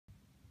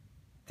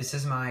This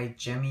is my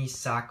Gemmy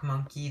sock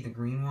monkey, the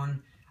green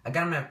one. I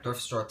got him at a thrift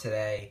store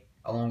today,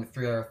 along with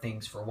 3 other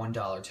things for $1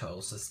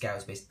 total, so this guy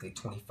was basically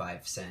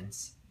 25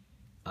 cents.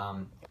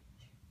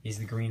 He's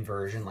the green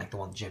version, like the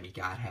one Gemmy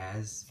God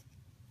has.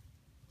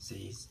 See,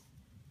 he's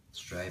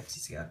stripes,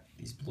 he's got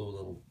these blue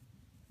little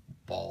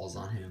balls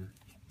on him.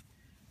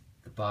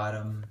 The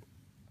bottom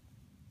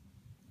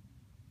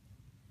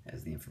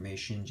has the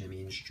information, Gemmy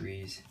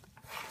Industries.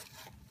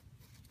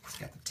 It's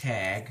got the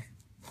tag.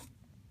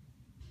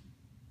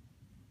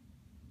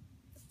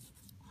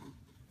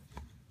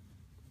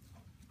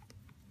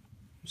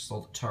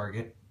 Sold at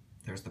Target.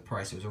 There's the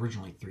price. It was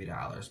originally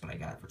 $3, but I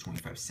got it for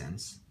 25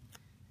 cents.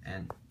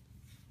 And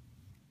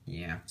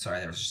yeah, sorry,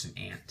 there was just an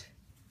ant.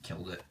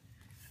 Killed it.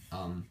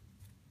 You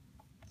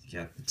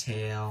got the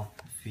tail,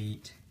 the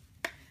feet,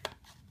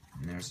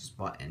 and there's this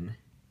button.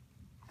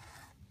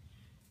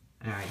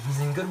 Alright, he's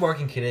in good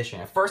working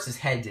condition. At first his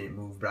head didn't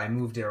move, but I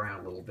moved it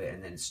around a little bit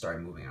and then it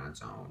started moving on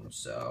its own.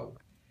 So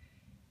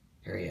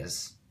here he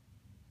is.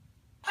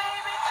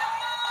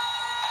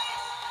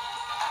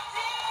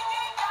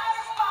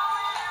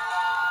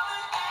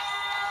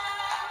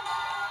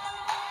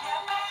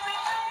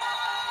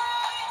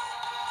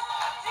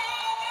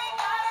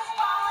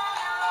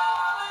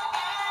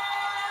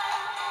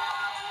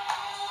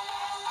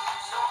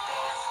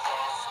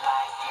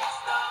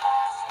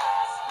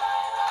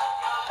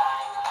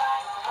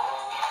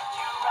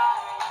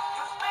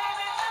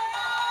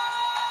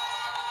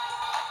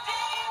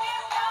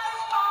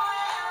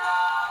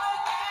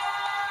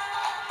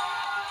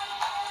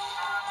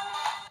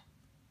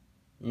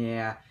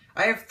 Yeah,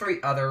 I have 3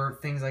 other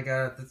things I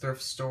got at the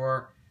thrift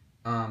store,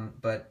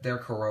 but they're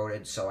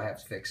corroded, so I have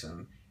to fix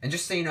them. And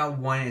just so you know,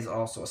 one is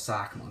also a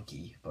sock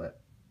monkey, but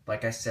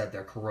like I said,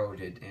 they're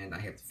corroded, and I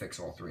have to fix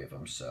all 3 of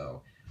them,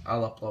 so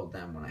I'll upload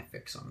them when I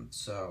fix them.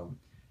 So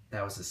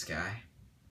that was this guy.